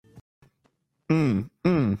Mm,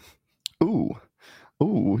 mm. Ooh.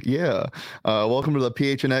 Ooh, yeah. Welcome to the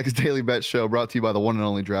PHNX Daily Bet Show, brought to you by the one and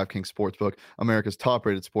only DraftKings Sportsbook, America's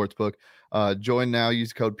top-rated sportsbook. Join now,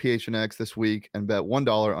 use code PHNX this week, and bet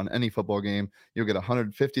 $1 on any football game. You'll get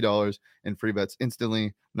 $150 in free bets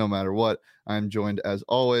instantly, no matter what. I'm joined, as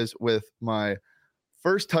always, with my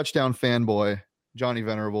first touchdown fanboy, Johnny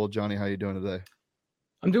Venerable. Johnny, how you doing today?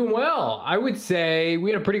 I'm doing well. I would say we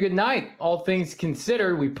had a pretty good night, all things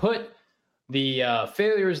considered. We put the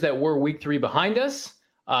failures that were week 3 behind us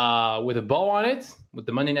with a bow on it, with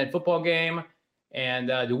the Monday Night Football game.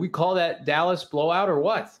 And do we call that Dallas blowout or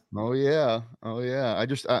what? Oh, yeah.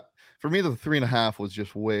 For me, the 3.5 was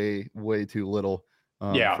just way too little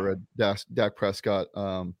for a Dak Prescott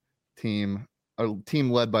team, a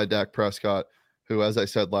team led by Dak Prescott, who, as I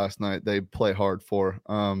said last night, they play hard for.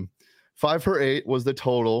 5 for 8 was the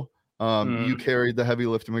total. You carried the heavy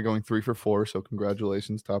lift and we're going 3 for 4. So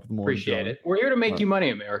congratulations, top of the morning. Appreciate it. We're here to make you money,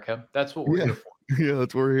 America. That's what we're here for. Yeah,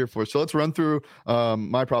 that's what we're here for. So let's run through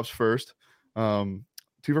my props first. 2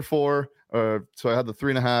 for 4. So I had the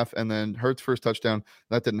 3.5, and then Hurts first touchdown.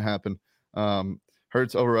 That didn't happen.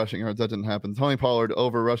 Hurts over rushing yards. That didn't happen. Tony Pollard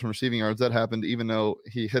over rushing receiving yards. That happened, even though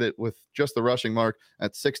he hit it with just the rushing mark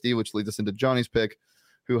at 60, which leads us into Johnny's pick,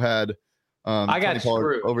 who had I got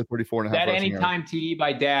screwed over 34.5. That anytime TD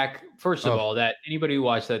by Dak. First of all, that anybody who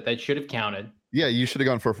watched that should have counted. Yeah, you should have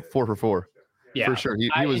gone for 4 for 4. Yeah, for sure.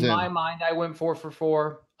 He was in my mind. I went 4 for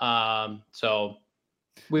 4. So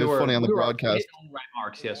we were funny on the broadcast. Hitting right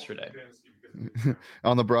marks yesterday.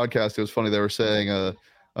 On the broadcast, it was funny. They were saying,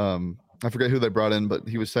 I forget who they brought in, but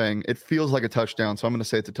he was saying it feels like a touchdown. So I'm going to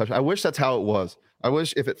say it's a touchdown. I wish that's how it was. I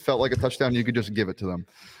wish if it felt like a touchdown, you could just give it to them.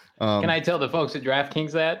 Can I tell the folks at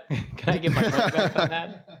DraftKings that? Can I get my money back on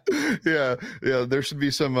that? Yeah. There should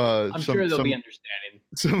be some. I'm sure they'll be understanding.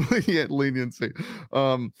 Some leniency.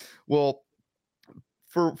 Well,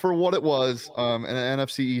 for what it was, an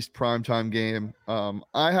NFC East primetime game,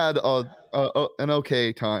 I had an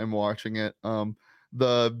okay time watching it.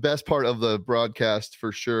 The best part of the broadcast,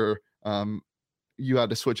 for sure, you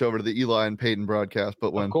had to switch over to the Eli and Peyton broadcast,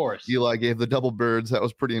 but when Eli gave the double birds, that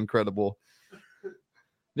was pretty incredible.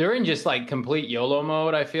 They're in just like complete YOLO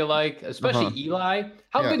mode, I feel like, especially Eli.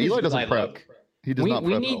 How good does Eli look? He does not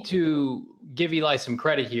prep. We need to give Eli some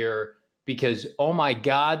credit here because, oh my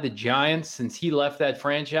God, the Giants, since he left that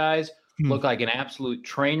franchise, look like an absolute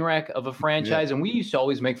train wreck of a franchise. Yeah. And we used to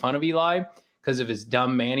always make fun of Eli because of his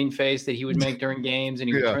dumb Manning face that he would make during games, and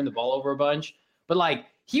he would turn the ball over a bunch. But like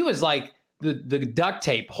he was like the duct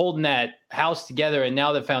tape holding that house together, and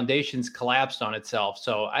now the foundation's collapsed on itself.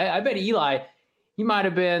 So I bet Eli, he might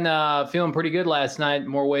have been feeling pretty good last night in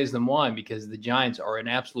more ways than one because the Giants are an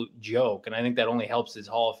absolute joke. And I think that only helps his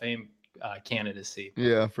Hall of Fame candidacy.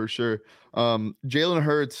 Yeah, for sure. Jalen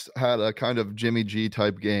Hurts had a kind of Jimmy G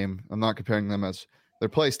type game. I'm not comparing them as their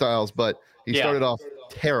play styles, but he started off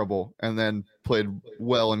terrible and then played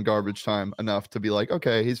well in garbage time enough to be like,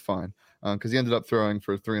 okay, he's fine. Because he ended up throwing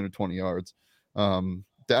for 320 yards.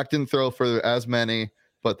 Dak didn't throw for as many,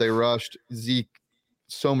 but they rushed Zeke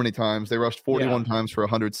so many times. They rushed 41 times for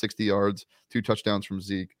 160 yards, 2 touchdowns from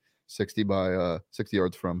Zeke, 60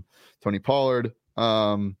 yards from Tony Pollard.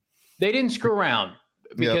 They didn't screw around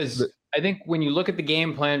because I think when you look at the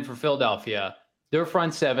game plan for Philadelphia, their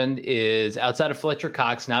front seven is outside of Fletcher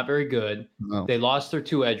Cox, not very good. No. They lost their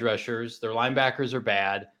 2 edge rushers. Their linebackers are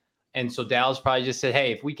bad. And so Dallas probably just said,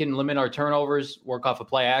 hey, if we can limit our turnovers, work off a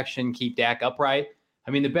play action, keep Dak upright.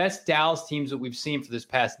 I mean, the best Dallas teams that we've seen for this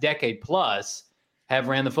past decade plus have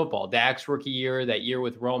ran the football. Dak's rookie year, that year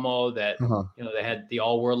with Romo, that they had the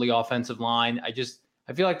all-worldly offensive line.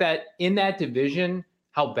 I feel like that in that division,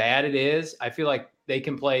 how bad it is, I feel like they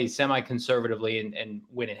can play semi-conservatively and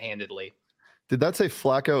win it handedly. Did that say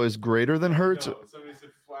Flacco is greater than Hurts? No, somebody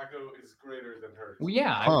said Flacco is greater than Hurts. Well,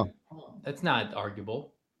 yeah, that's not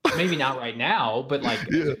arguable. Maybe not right now, but like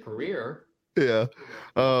as a career. Yeah.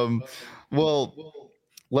 Well,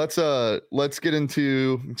 let's get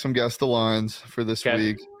into some guess the lines for this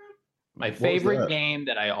week. My favorite game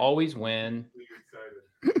that I always win.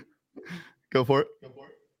 Go for it.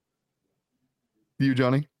 You,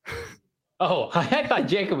 Johnny? Oh, I thought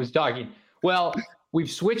Jacob was talking. Well,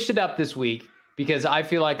 we've switched it up this week because I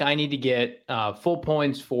feel like I need to get full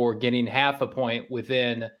points for getting half a point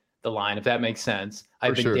within the line, if that makes sense.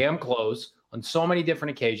 I've been damn close on so many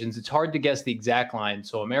different occasions. It's hard to guess the exact line.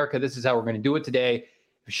 So, America, this is how we're going to do it today.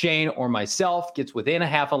 If Shane or myself gets within a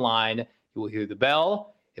half a line, you will hear the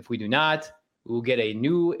bell. If we do not, we will get a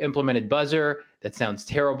new implemented buzzer. That sounds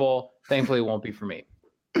terrible. Thankfully, it won't be for me.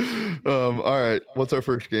 All right. What's our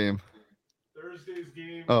first game? Thursday's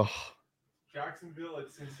game. Oh, Jacksonville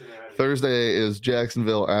at Cincinnati. Thursday is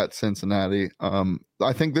Jacksonville at Cincinnati.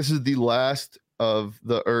 I think this is the last of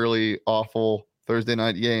the early awful Thursday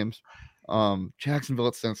night games. Jacksonville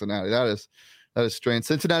at Cincinnati. That is strange.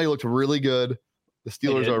 Cincinnati looked really good. The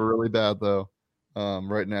Steelers are really bad though,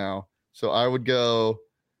 right now. So I would go.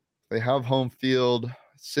 They have home field.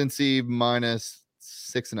 Cincy minus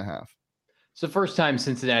 6.5. It's the first time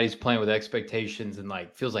Cincinnati's playing with expectations in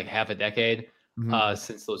feels like half a decade.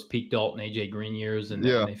 Since those Pete Dalton, AJ Green years, and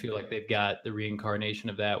they feel like they've got the reincarnation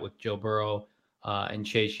of that with Joe Burrow and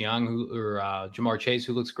Chase Young, Jamar Chase,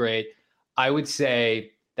 who looks great. I would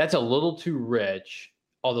say that's a little too rich,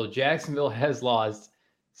 although Jacksonville has lost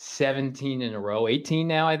 17 in a row, 18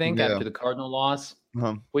 now, I think, after the Cardinal loss.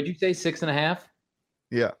 Would you say 6.5?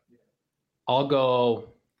 Yeah. I'll go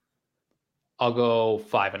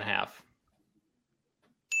 5.5.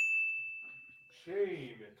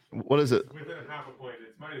 Shane. What is it? Within a half a point.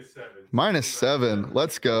 It's -7. -7.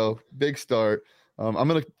 Let's go. Big start. I'm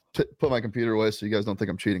going to put my computer away so you guys don't think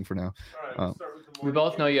I'm cheating for now. All right, let's start with the we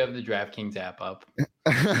both know you have the DraftKings app up. We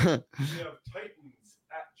have Titans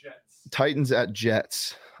at Jets. Titans at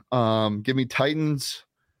Jets. Give me Titans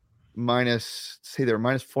minus, say they're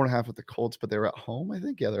 -4.5 with the Colts, but they're at home, I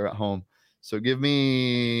think. Yeah, they're at home. So give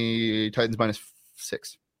me Titans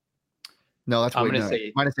 -6. No, that's I'm going to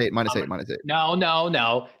say -8.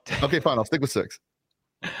 No. Okay, fine. I'll stick with 6.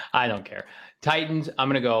 I don't care. Titans, I'm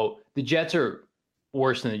going to go. The Jets are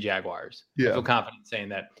worse than the Jaguars. Yeah. I feel confident saying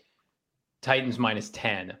that. Titans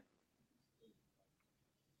 -10.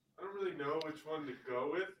 I don't really know which one to go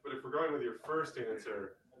with, but if we're going with your first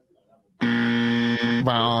answer,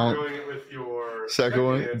 Wow. we're going with your second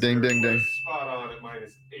one. answer, Ding, ding, ding. Spot on at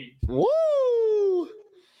 -8. Woo!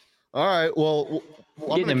 All right. Well,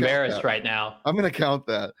 I'm getting embarrassed right now. I'm going to count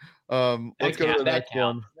that. Let's go to the next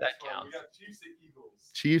one. That counts. We got Chiefs at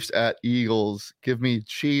Eagles. Chiefs at Eagles. Give me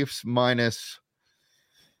Chiefs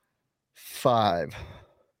 -5.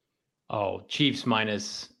 Oh, Chiefs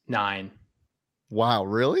 -9. Wow,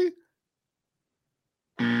 really?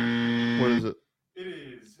 What is it? It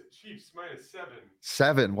is Chiefs -7.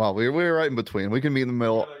 7. Wow, we're right in between. We can meet in the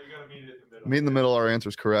middle. You gotta meet it in the middle. Meet in the middle. Our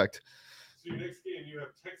answer's correct. So your next game, you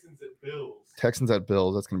have Texans at Bills. Texans at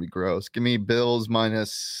Bills. That's going to be gross. Give me Bills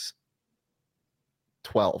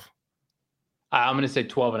 -12. I'm going to say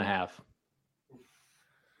 12.5.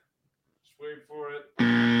 Just wait for it.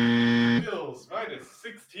 Bills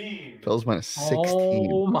 -16. Bills -16.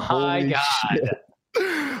 Oh my Holy God. shit.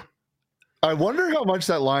 I wonder how much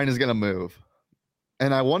that line is going to move.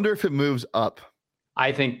 And I wonder if it moves up.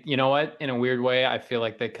 I think, you know what? In a weird way, I feel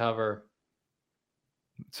like they cover.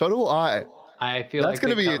 So do I. I feel that's like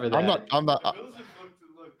going to be. cover that. I'm not. The Bills have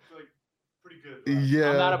looked like pretty good.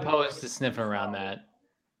 Yeah. I'm not opposed to sniffing around that.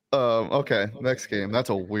 Okay. Next game. That's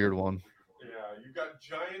a weird one. Yeah, you got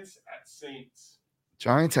Giants at Saints.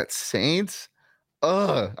 Giants at Saints.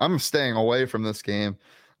 I'm staying away from this game.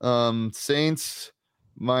 Saints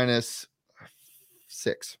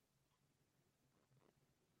 -6.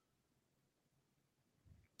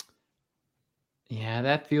 Yeah,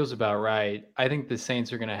 that feels about right. I think the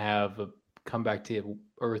Saints are going to have a comeback to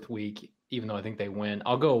earth week, even though I think they win.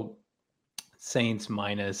 I'll go Saints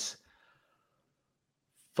 -5.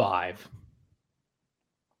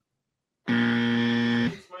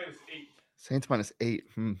 Saints -8. Saints -8.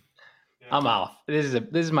 Yeah. I'm off. This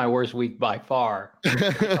is my worst week by far.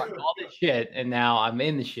 All this shit, and now I'm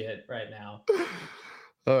in the shit right now.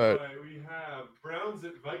 All right. We have Browns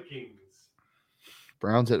at Vikings.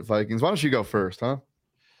 Browns at Vikings. Why don't you go first, huh?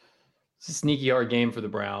 It's a sneaky hard game for the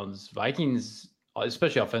Browns. Vikings,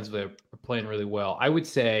 especially offensively, are playing really well. I would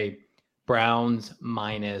say Browns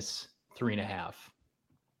 -3.5.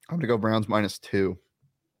 I'm going to go Browns -2.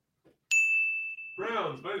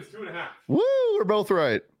 Browns -2.5. Woo! We're both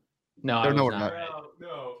right. No, Or I no, was we're not not. right.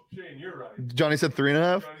 No, Shane, you're right. Johnny said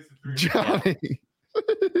 3.5? Johnny said 3.5. Johnny.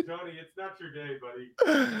 Johnny, it's not your day, buddy.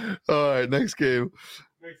 All right, next game.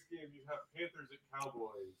 Next game, you have Panthers at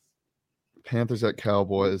Cowboys. Panthers at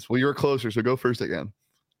Cowboys. Well, you're closer, so go first again.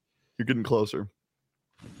 You're getting closer.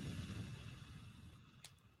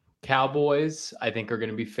 Cowboys, I think, are going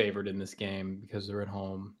to be favored in this game because they're at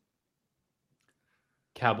home.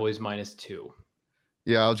 Cowboys -2.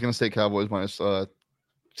 Yeah, I was going to say Cowboys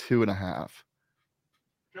 -2.5.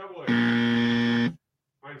 Cowboys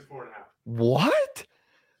 -4.5. What?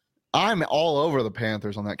 I'm all over the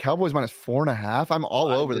Panthers on that. Cowboys -4.5. I'm all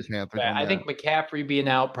over the Panthers. I think McCaffrey being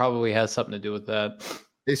out probably has something to do with that.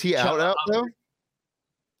 Is he out though?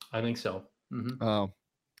 I think so. Mm-hmm. Oh,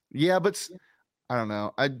 yeah, but I don't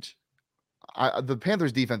know. The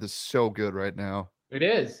Panthers defense is so good right now. It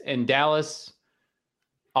is, and Dallas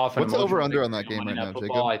often. What's over under on that game right now,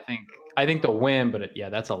 Jacob? I think they'll win, but yeah,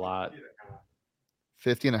 that's a lot.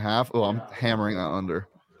 50.5. Oh, I'm hammering that under.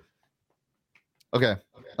 Okay.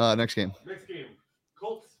 Next game.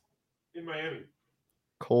 Colts in Miami.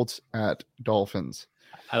 Colts at Dolphins.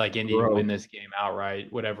 I like Indy to win this game outright,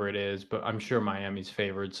 whatever it is, but I'm sure Miami's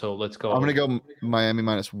favored. So let's go. I'm going to go Miami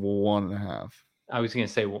 -1.5. I was going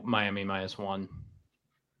to say Miami -1.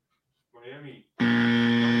 Miami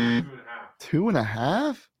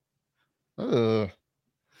 2.5. 2.5?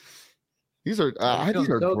 These are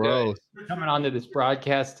so gross. Coming onto this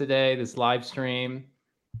broadcast today, this live stream.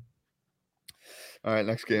 All right,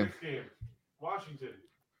 next game. Washington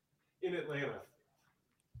in Atlanta.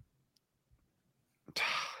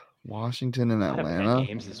 Washington and Atlanta.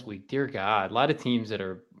 Games this week. Dear God, a lot of teams that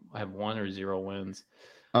have 1 or 0 wins.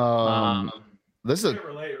 This is can't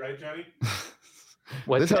relate, right, Johnny?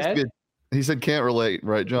 What's this has to be. He said can't relate,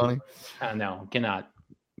 right, Johnny? No, cannot.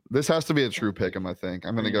 This has to be a true pick 'em, I think.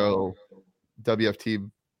 I'm going to go WFT.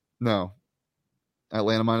 No,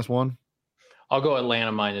 Atlanta -1. I'll go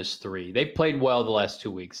Atlanta -3. They've played well the last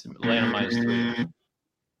 2 weeks. Atlanta -3.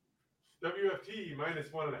 WFT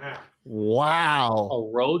 -1.5. Wow. A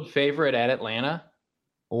road favorite at Atlanta.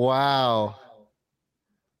 Wow.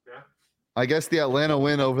 Yeah. I guess the Atlanta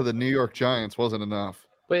win over the New York Giants wasn't enough.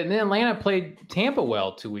 But then Atlanta played Tampa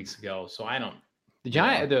well 2 weeks ago, so I don't.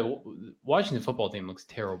 The Washington football team looks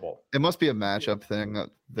terrible. It must be a matchup thing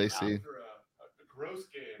that they see. A gross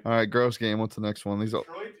game. All right, gross game. What's the next one?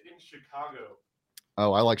 Detroit in Chicago.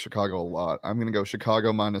 Oh, I like Chicago a lot. I'm going to go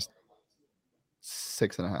Chicago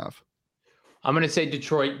 -6.5. I'm going to say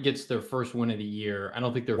Detroit gets their first win of the year. I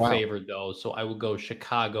don't think they're favored, though, so I will go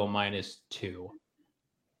Chicago -2.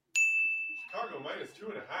 Chicago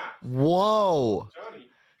 -2.5. Whoa.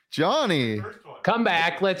 Johnny. Come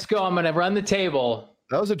back. Let's go. I'm going to run the table.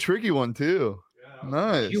 That was a tricky one, too. Yeah,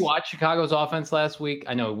 nice. Did you watch Chicago's offense last week?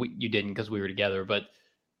 I know you didn't because we were together, but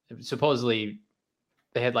supposedly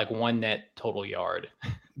they had like 1 net total yard.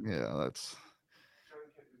 Yeah, that's.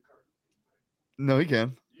 No, he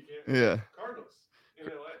can. Yeah. Cardinals in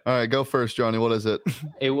LA. All right, go first, Johnny. What is it?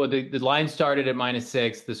 The line started at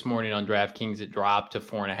 -6 this morning on DraftKings. It dropped to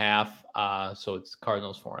 4.5. So it's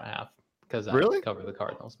Cardinals 4.5 because I cover the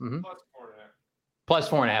Cardinals. Mm-hmm. Plus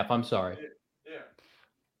 4.5. I'm sorry.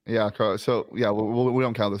 Yeah. So yeah, we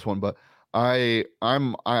don't count this one, but I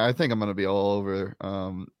think I'm going to be all over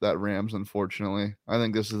that Rams. Unfortunately, I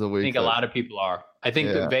think this is the week. I think a lot of people are. I think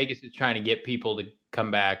that Vegas is trying to get people to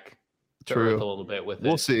come back. True. A little bit with it.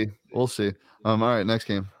 We'll see. All right, next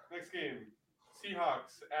game.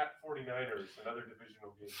 Seahawks at 49ers, another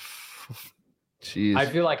divisional game. Jeez. I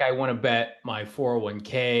feel like I want to bet my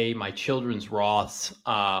 401k, my children's Roths,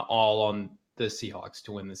 all on the Seahawks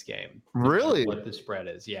to win this game. Really? What the spread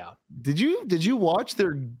is, yeah. Did you watch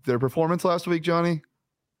their performance last week, Johnny?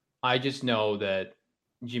 I just know that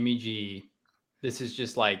Jimmy G, this is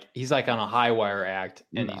just like he's like on a high wire act,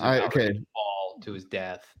 and he's about to fall to his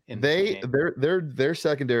death. Their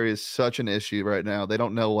secondary is such an issue right now. They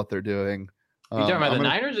don't know what they're doing. Are you talking about the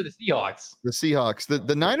Niners or the Seahawks? The Seahawks.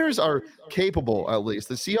 The Niners are capable, at least.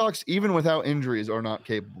 The Seahawks, even without injuries, are not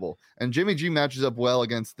capable. And Jimmy G matches up well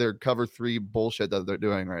against their cover 3 bullshit that they're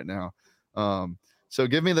doing right now. So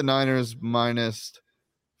give me the Niners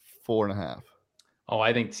 -4.5. Oh,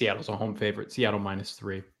 I think Seattle's a home favorite. Seattle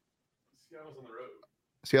 -3.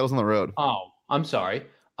 Seattle's on the road. Oh, I'm sorry.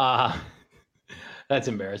 That's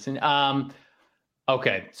embarrassing.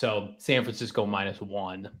 Okay, so San Francisco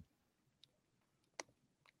 -1.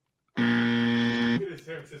 San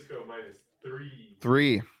Francisco -3.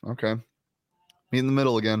 3. Okay. Meet in the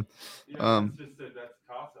middle again. Yeah, that's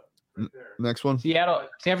toss-up right there. Next one.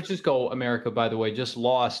 San Francisco, America, by the way, just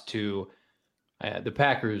lost to the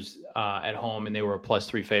Packers at home, and they were a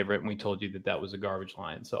 +3 favorite, and we told you that was a garbage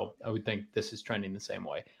line. So I would think this is trending the same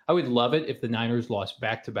way. I would love it if the Niners lost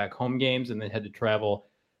back-to-back home games and then had to travel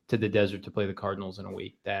to the desert to play the Cardinals in a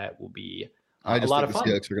week. That will be a lot of fun.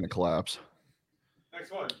 The Seahawks are going to collapse.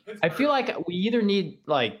 Next one. I feel like we either need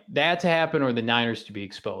like that to happen or the Niners to be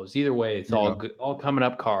exposed. Either way, it's all good, all coming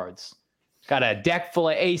up cards. Got a deck full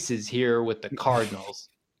of aces here with the Cardinals.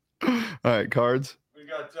 All right, cards. We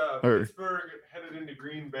got Pittsburgh headed into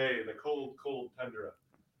Green Bay, the cold tundra.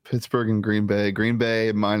 Pittsburgh and Green Bay. Green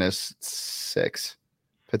Bay -6.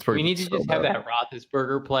 Pittsburgh. We need to just have that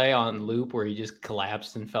Roethlisberger play on loop where he just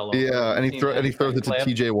collapsed and fell over. Yeah, and he throws it to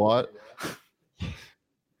TJ Watt.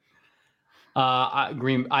 I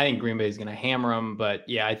think Green Bay is going to hammer him, but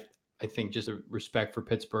yeah, I think just a respect for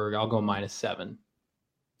Pittsburgh. I'll go -7.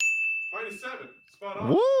 -7, spot on.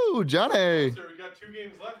 Woo, Johnny! So we got 2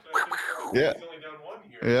 games left. And I think yeah, he's only down 1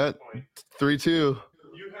 here. Yeah, 3-2.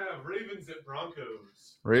 You have Ravens at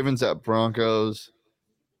Broncos. Ravens at Broncos.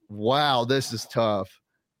 Wow, this is tough.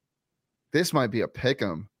 This might be a pick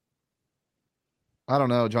 'em. I don't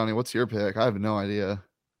know, Johnny. What's your pick? I have no idea.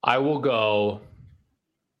 I will go.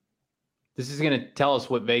 This is going to tell us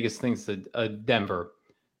what Vegas thinks of Denver,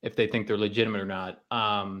 if they think they're legitimate or not.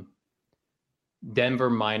 Denver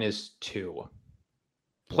 -2.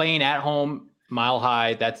 Playing at home, Mile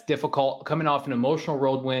High. That's difficult. Coming off an emotional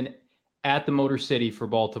road win at the Motor City for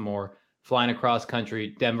Baltimore, flying across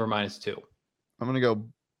country. Denver -2. I'm going to go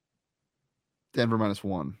Denver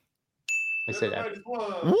 -1. I say that.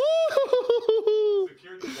 Woo!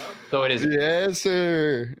 So it is. Yes,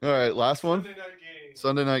 sir. All right, last one.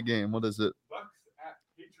 Sunday night game. What is it? Bucks at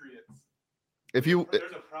Patriots. If you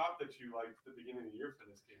There's a prop that you liked at the beginning of the year for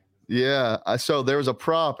this game. Yeah, so there was a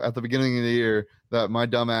prop at the beginning of the year that my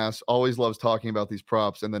dumbass always loves talking about these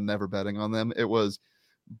props and then never betting on them. It was,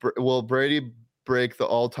 will Brady break the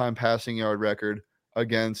all-time passing yard record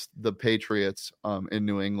against the Patriots in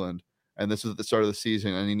New England? And this was at the start of the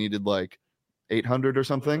season, and he needed like 800 or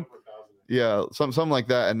something. Yeah, something like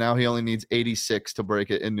that. And now he only needs 86 to break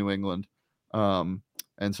it in New England. And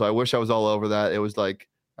so I wish I was all over that. It was like,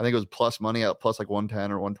 I think it was plus money at plus like 110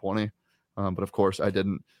 or 120. But of course I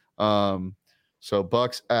didn't. So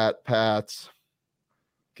Bucks at Pats.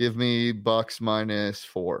 Give me Bucks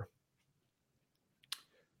 -4.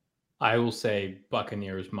 I will say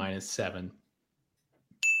Buccaneers -7.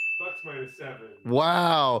 Bucks -7.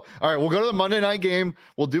 Wow. All right, we'll go to the Monday night game.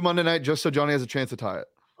 We'll do Monday night just so Johnny has a chance to tie it.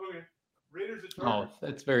 Okay. Raiders at Chargers. Oh,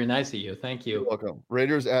 that's very nice of you. Thank you. You're welcome.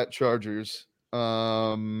 Raiders at Chargers.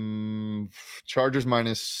 Chargers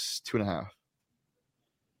 -2.5.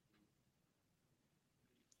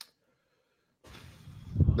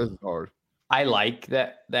 This is hard. I like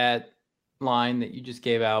that line that you just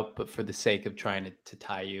gave out, but for the sake of trying to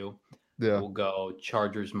tie you, we'll go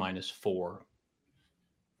Chargers -4.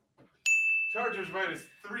 Chargers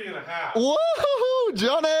 -3.5. Whoa,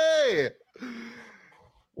 Johnny!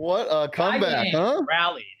 What a comeback, huh?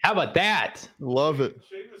 Rally. How about that? Love it.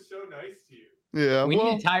 Shane was so nice to you. Yeah. We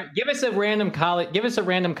need to tie. Give us a random college. Give us a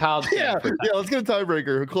random college game. Yeah. Let's get a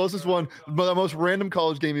tiebreaker. Closest one, the most random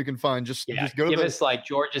college game you can find. Just go to us like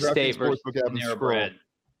Georgia State versus Panera Bread.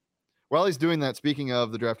 While he's doing that, speaking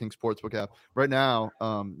of the DraftKings Sportsbook app, right now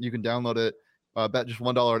you can download it. Bet just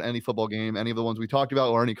 $1 on any football game, any of the ones we talked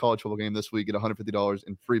about, or any college football game this week. Get $150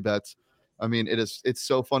 in free bets. I mean, it's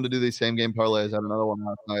so fun to do these same game parlays. I had another one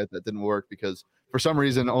last night that didn't work because for some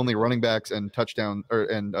reason only running backs and touchdown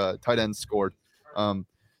and tight ends scored. So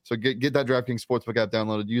get that DraftKings Sportsbook app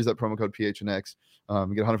downloaded. Use that promo code PHNX.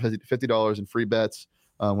 You get $150 in free bets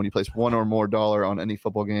when you place $1 or more on any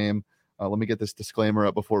football game. Let me get this disclaimer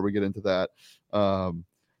up before we get into that.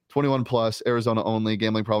 21 plus, Arizona only,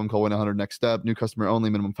 gambling problem, call 1-800 next step, new customer only,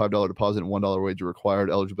 minimum $5 deposit and $1 wager required,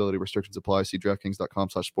 eligibility restrictions apply. See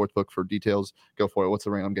DraftKings.com/sportsbook for details. Go for it. What's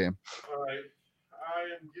the random game? All right, I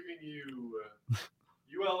am giving you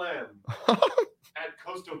ULM at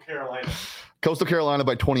Coastal Carolina. Coastal Carolina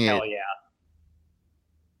by 28. Hell yeah.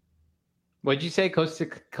 What'd you say?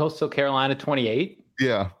 Coastal Carolina 28?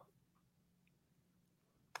 Yeah.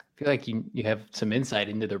 I feel like you have some insight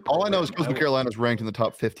into their program. All I know is Coastal Carolina is ranked in the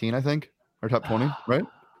top 15, I think, or top 20, right?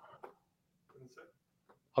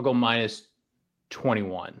 I'll go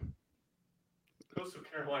 -21. Coastal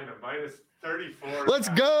Carolina -34. Let's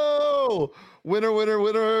go! Winner, winner,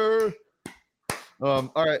 winner.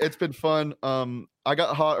 All right, it's been fun. I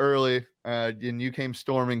got hot early, and you came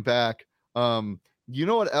storming back. You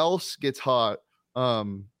know what else gets hot?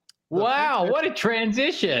 Wow, what a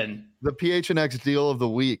transition. The PHNX deal of the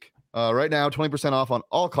week. Right now, 20% off on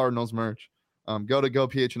all Cardinals merch. Go to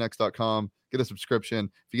gophnx.com, get a subscription.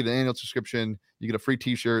 If you get an annual subscription, you get a free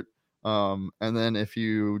t-shirt. And then if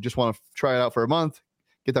you just want to try it out for a month,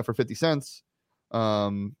 get that for 50 cents.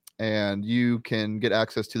 And you can get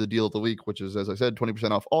access to the deal of the week, which is, as I said,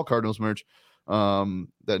 20% off all Cardinals merch.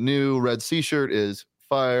 That new Red Sea shirt is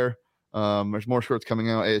fire. There's more shirts coming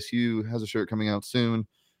out. ASU has a shirt coming out soon.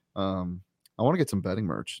 I want to get some betting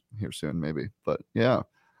merch here soon, maybe. But yeah,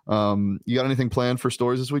 you got anything planned for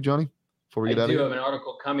stories this week, Johnny? Before we get out of here, I do have an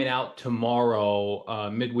article coming out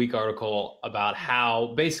tomorrow, midweek article about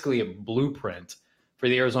how basically a blueprint for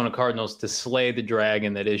the Arizona Cardinals to slay the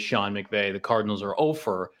dragon that is Sean McVay. The Cardinals are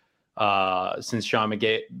over since Sean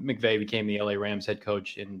McVay became the LA Rams head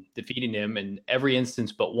coach and defeating him in every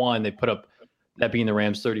instance but one. They put up, that being the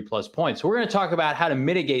Rams, 30-plus points. So we're going to talk about how to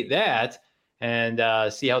mitigate that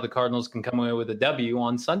and see how the Cardinals can come away with a W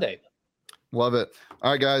on Sunday. Love it.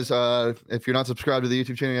 All right, guys. If you're not subscribed to the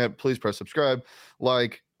YouTube channel yet, please press subscribe,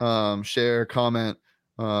 like, share, comment.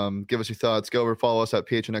 Give us your thoughts. Go over, follow us at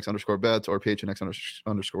PHNX_bets or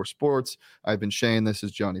PHNX_sports. I've been Shane. This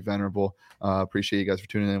is Johnny Venerable. Appreciate you guys for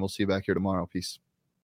tuning in. We'll see you back here tomorrow. Peace.